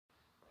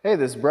Hey,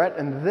 this is Brett,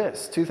 and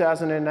this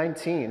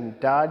 2019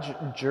 Dodge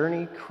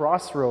Journey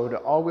Crossroad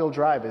all-wheel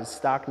drive is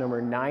stock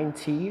number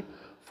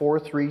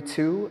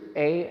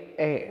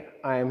 9T432AA.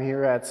 I am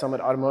here at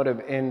Summit Automotive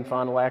in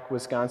Fond du Lac,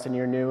 Wisconsin,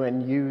 your new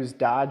and used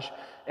Dodge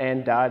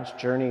and Dodge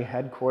Journey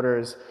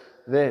headquarters.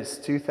 This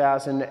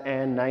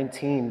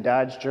 2019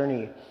 Dodge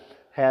Journey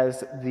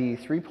has the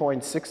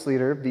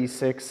 3.6-liter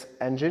V6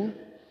 engine.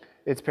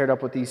 It's paired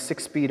up with the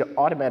 6-speed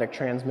automatic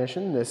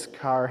transmission. This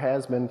car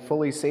has been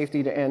fully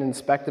safetied and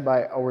inspected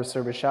by our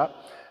service shop.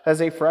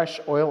 Has a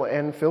fresh oil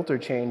and filter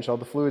change. All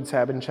the fluids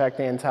have been checked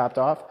and topped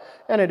off,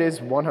 and it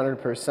is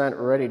 100%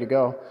 ready to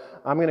go.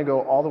 I'm going to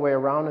go all the way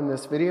around in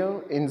this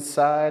video,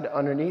 inside,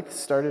 underneath,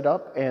 start it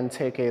up, and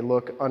take a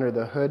look under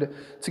the hood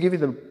to give you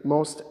the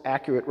most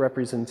accurate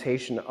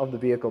representation of the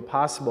vehicle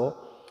possible.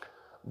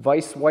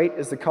 Vice white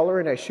is the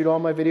color, and I shoot all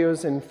my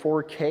videos in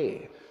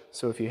 4K.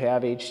 So if you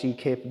have HD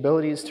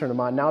capabilities, turn them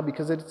on now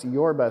because it's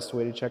your best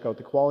way to check out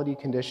the quality,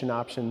 condition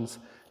options,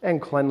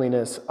 and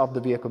cleanliness of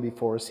the vehicle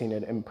before seeing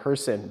it in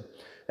person.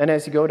 And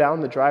as you go down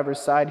the driver's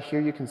side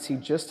here, you can see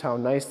just how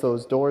nice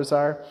those doors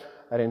are.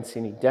 I didn't see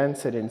any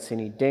dents, I didn't see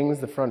any dings.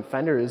 The front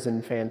fender is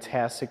in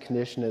fantastic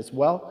condition as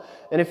well.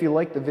 And if you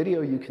like the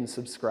video, you can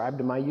subscribe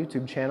to my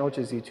YouTube channel, which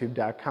is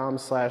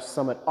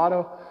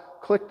youtube.com/summitauto.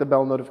 Click the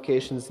bell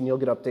notifications and you'll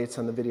get updates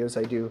on the videos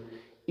I do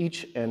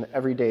each and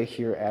every day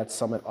here at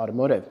Summit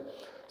Automotive.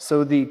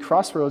 So the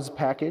Crossroads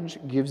package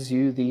gives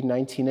you the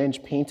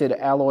 19-inch painted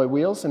alloy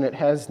wheels, and it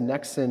has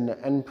Nexen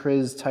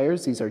N-Priz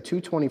tires. These are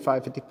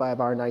 225/55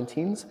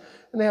 R19s,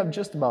 and they have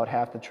just about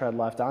half the tread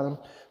left on them,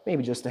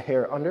 maybe just a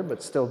hair under,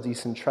 but still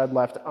decent tread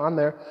left on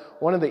there.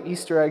 One of the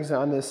Easter eggs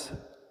on this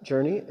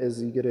Journey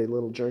is you get a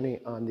little journey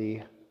on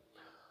the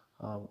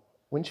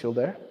windshield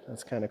there.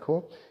 That's kind of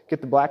cool. Get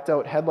the blacked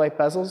out headlight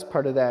bezels,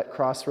 part of that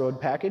Crossroad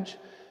package.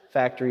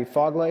 Factory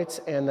fog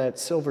lights, and that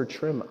silver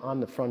trim on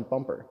the front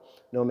bumper.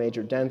 No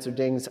major dents or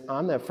dings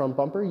on that front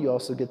bumper. You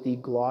also get the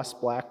gloss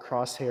black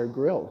crosshair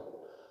grille,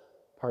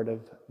 part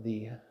of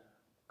the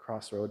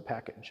Crossroad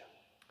package.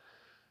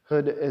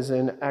 Hood is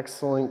in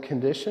excellent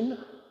condition.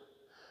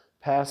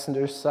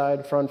 Passenger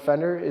side front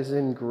fender is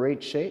in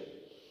great shape.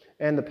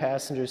 And the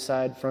passenger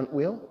side front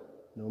wheel,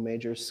 no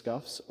major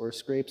scuffs or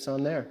scrapes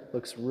on there.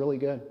 Looks really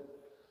good.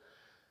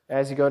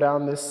 As you go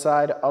down this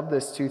side of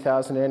this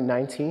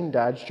 2019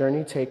 Dodge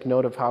Journey, take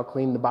note of how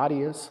clean the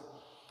body is,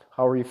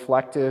 how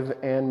reflective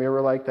and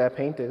mirror-like that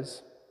paint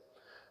is.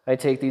 I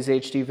take these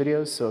HD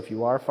videos, so if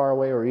you are far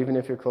away or even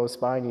if you're close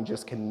by and you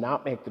just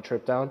cannot make the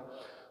trip down,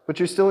 but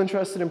you're still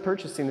interested in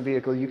purchasing the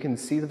vehicle, you can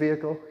see the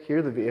vehicle,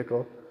 hear the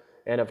vehicle,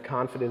 and have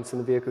confidence in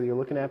the vehicle you're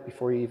looking at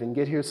before you even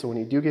get here. So when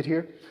you do get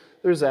here,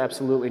 there's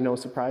absolutely no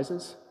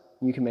surprises.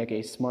 You can make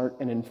a smart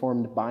and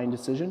informed buying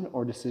decision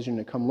or decision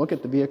to come look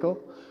at the vehicle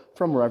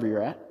from wherever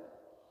you're at.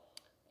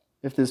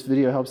 If this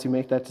video helps you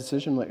make that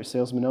decision, let your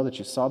salesman know that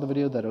you saw the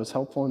video, that it was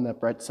helpful, and that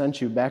Brett sent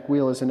you. Back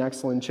wheel is in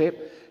excellent shape,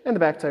 and the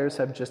back tires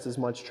have just as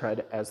much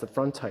tread as the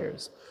front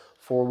tires.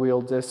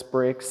 Four-wheel disc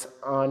brakes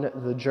on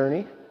the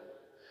Journey.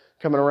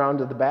 Coming around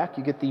to the back,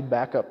 you get the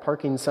backup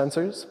parking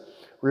sensors.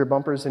 Rear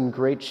bumper's in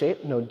great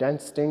shape, no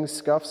dents, stings,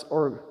 scuffs,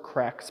 or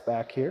cracks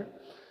back here.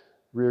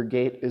 Rear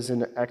gate is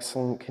in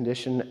excellent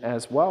condition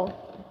as well.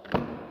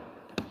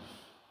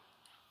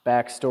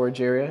 Back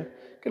storage area.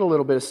 Get a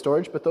little bit of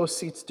storage, but those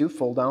seats do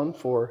fold down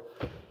for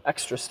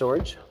extra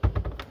storage.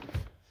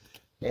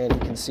 And you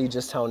can see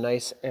just how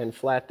nice and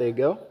flat they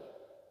go.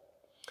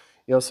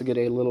 You also get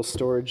a little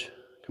storage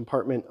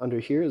compartment under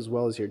here, as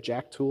well as your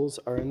jack tools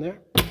are in there.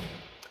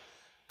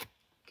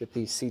 Get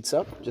these seats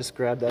up, just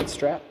grab that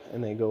strap,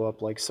 and they go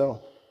up like so. You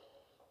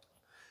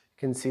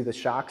can see the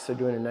shocks are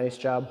doing a nice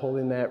job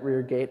holding that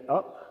rear gate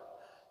up,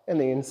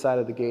 and the inside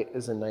of the gate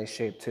is in nice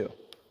shape too.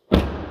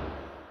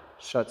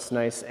 Shuts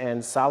nice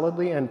and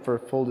solidly, and for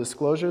full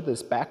disclosure,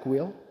 this back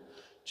wheel,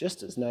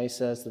 just as nice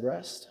as the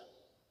rest.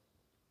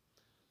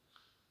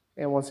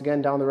 And once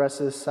again, down the rest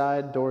of this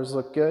side, doors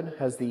look good.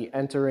 Has the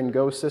enter and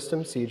go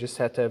system, so you just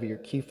have to have your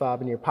key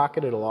fob in your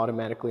pocket. It'll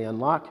automatically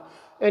unlock,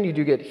 and you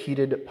do get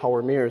heated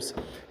power mirrors.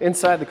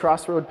 Inside, the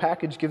Crossroad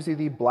package gives you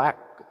the black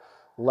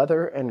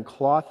leather and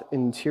cloth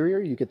interior.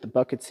 You get the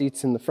bucket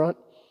seats in the front.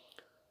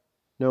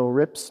 No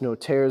rips, no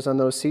tears on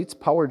those seats.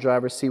 Power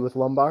driver's seat with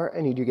lumbar,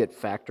 and you do get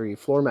factory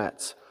floor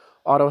mats.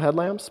 Auto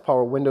headlamps,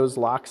 power windows,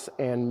 locks,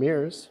 and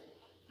mirrors.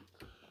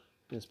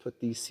 Just put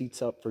these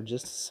seats up for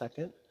just a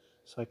second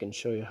so I can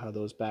show you how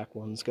those back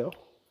ones go.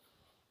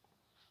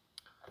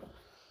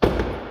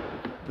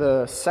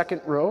 The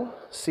second row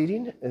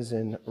seating is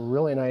in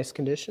really nice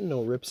condition.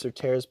 No rips or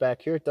tears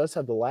back here. It does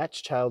have the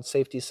Latch child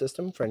safety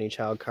system for any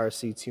child car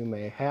seats you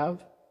may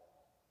have.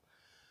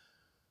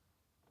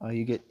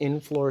 You get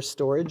in-floor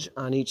storage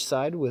on each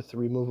side with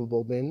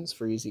removable bins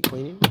for easy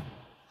cleaning.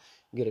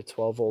 You get a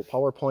 12-volt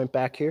power point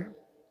back here.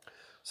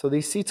 So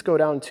these seats go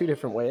down two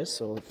different ways.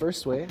 So the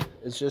first way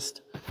is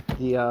just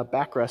the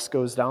backrest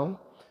goes down.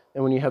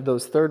 And when you have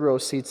those third row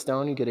seats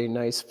down, you get a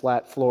nice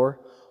flat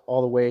floor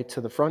all the way to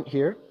the front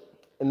here.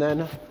 And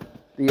then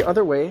the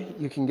other way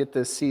you can get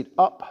this seat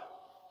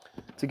up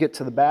to get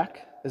to the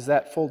back is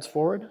that folds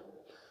forward.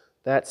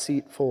 That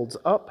seat folds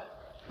up,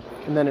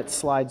 and then it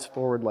slides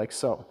forward like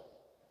so.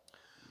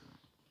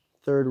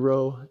 Third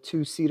row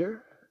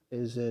two-seater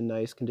is in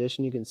nice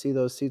condition. You can see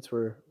those seats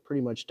were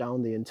pretty much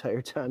down the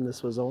entire time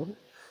this was owned.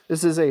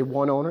 This is a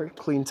one owner,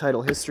 clean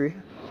title history,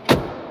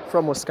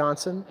 from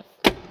Wisconsin,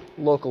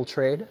 local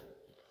trade,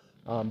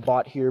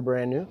 bought here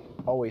brand new,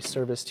 always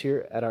serviced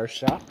here at our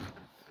shop.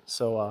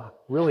 So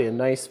really a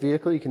nice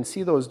vehicle. You can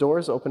see those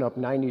doors open up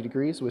 90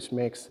 degrees, which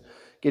makes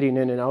getting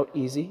in and out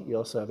easy. You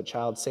also have a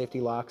child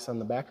safety locks on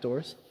the back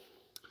doors.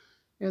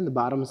 And the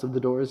bottoms of the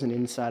doors and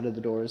inside of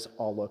the doors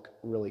all look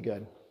really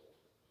good.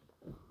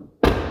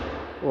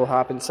 We'll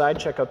hop inside,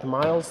 check out the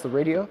miles, the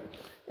radio,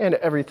 and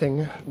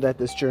everything that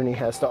this Journey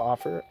has to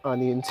offer on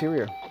the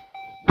interior.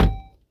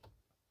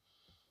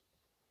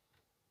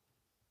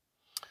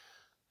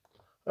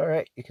 All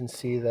right, you can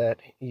see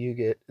that you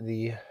get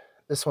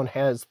this one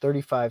has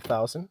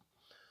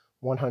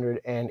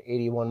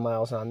 35,181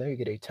 miles on there. You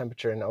get a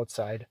temperature and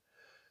outside,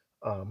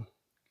 or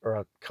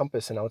a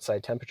compass and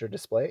outside temperature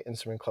display.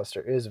 Instrument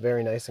cluster is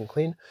very nice and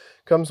clean.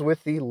 Comes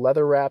with the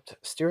leather-wrapped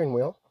steering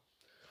wheel,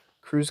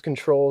 cruise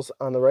controls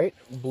on the right,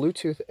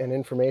 Bluetooth and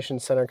information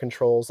center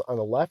controls on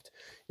the left.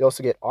 You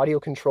also get audio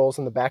controls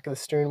in the back of the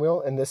steering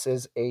wheel, and this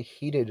is a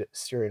heated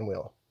steering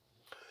wheel.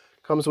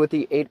 Comes with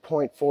the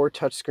 8.4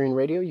 touchscreen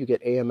radio. You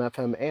get AM,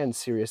 FM, and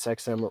Sirius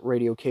XM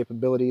radio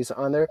capabilities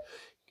on there.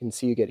 You can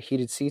see you get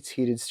heated seats,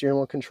 heated steering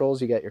wheel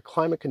controls. You got your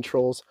climate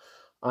controls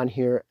on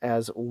here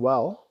as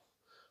well.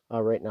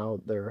 Right now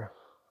they're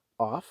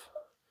off.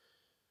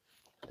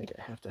 I think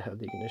I have to have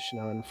the ignition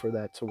on for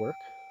that to work.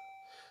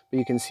 But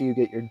you can see you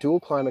get your dual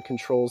climate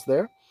controls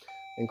there,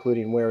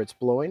 including where it's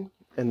blowing.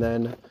 And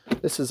then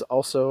this is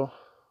also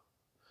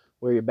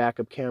where your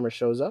backup camera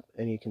shows up,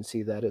 and you can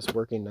see that is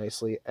working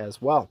nicely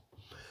as well.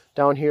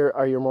 Down here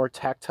are your more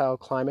tactile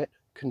climate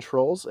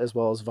controls, as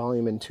well as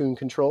volume and tune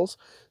controls,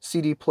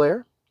 CD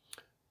player,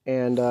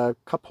 and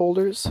cup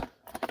holders,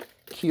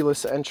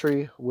 keyless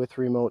entry with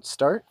remote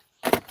start,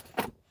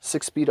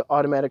 6-speed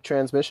automatic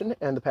transmission,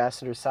 and the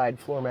passenger side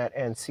floor mat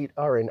and seat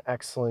are in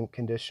excellent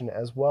condition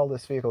as well.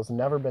 This vehicle's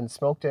never been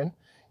smoked in.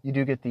 You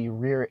do get the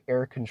rear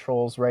air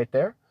controls right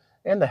there,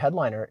 and the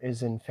headliner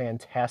is in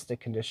fantastic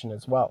condition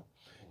as well.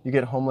 You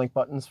get Homelink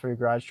buttons for your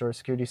garage door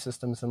security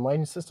systems and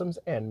lighting systems,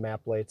 and map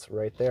lights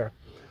right there.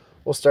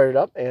 We'll start it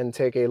up and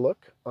take a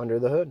look under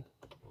the hood.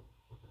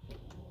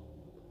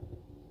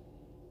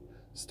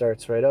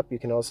 Starts right up. You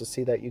can also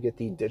see that you get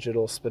the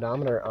digital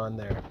speedometer on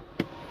there.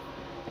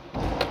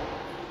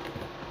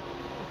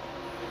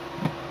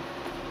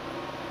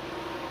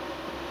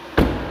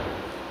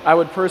 I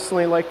would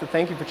personally like to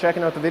thank you for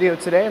checking out the video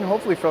today, and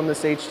hopefully from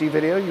this HD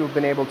video you've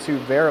been able to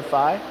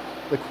verify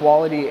the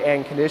quality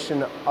and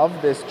condition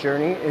of this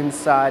Journey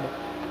inside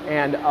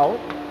and out.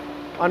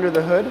 Under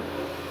the hood,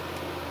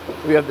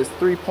 we have this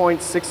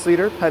 3.6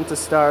 liter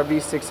Pentastar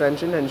V6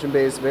 engine. Engine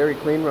bay is very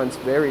clean, runs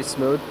very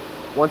smooth.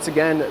 Once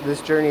again,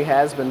 this Journey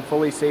has been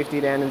fully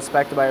safetied and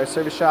inspected by our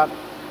service shop.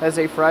 Has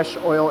a fresh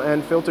oil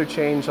and filter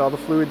change. All the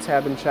fluids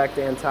have been checked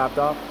and topped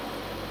off.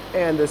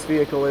 And this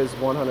vehicle is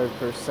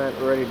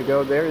 100% ready to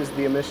go. There is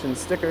the emissions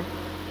sticker.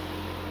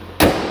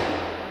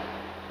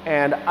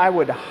 And I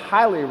would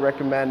highly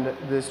recommend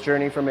this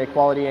Journey from a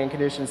quality and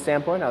condition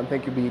standpoint. I don't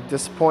think you'd be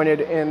disappointed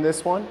in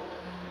this one.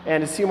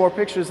 And to see more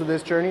pictures of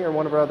this Journey or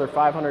one of our other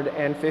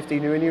 550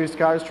 new and used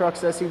cars, trucks,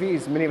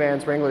 SUVs,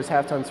 minivans, Wranglers,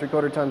 half-tons,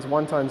 three-quarter tons,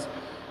 one-tons,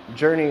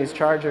 Journeys,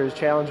 Chargers,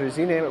 Challengers,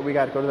 you name it, we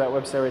got to go to that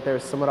website right there,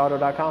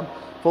 summitauto.com.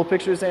 Full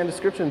pictures and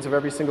descriptions of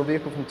every single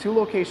vehicle from 2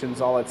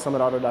 locations, all at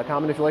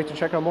summitauto.com. And if you'd like to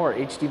check out more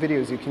HD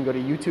videos, you can go to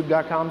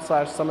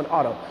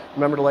youtube.com/summitauto.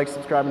 Remember to like,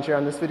 subscribe, and share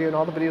on this video and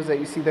all the videos that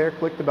you see there.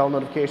 Click the bell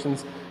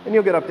notifications, and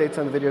you'll get updates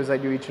on the videos I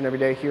do each and every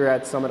day here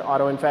at Summit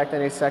Auto. In fact,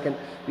 in a second,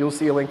 you'll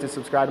see a link to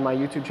subscribe to my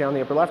YouTube channel in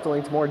the upper left, a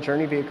link to more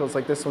Journey vehicles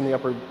like this one in the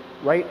upper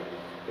right,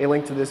 a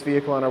link to this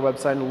vehicle on our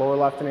website in the lower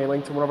left, and a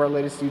link to one of our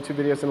latest YouTube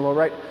videos in the lower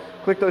right.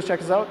 Click those,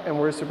 check us out, and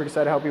we're super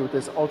excited to help you with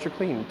this ultra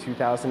clean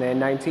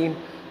 2019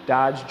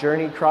 Dodge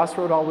Journey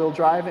Crossroad all-wheel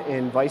drive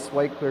in Vice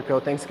White Clear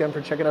Coat. Thanks again for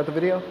checking out the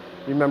video.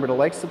 Remember to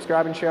like,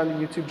 subscribe, and share on the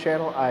YouTube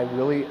channel. I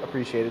really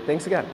appreciate it. Thanks again.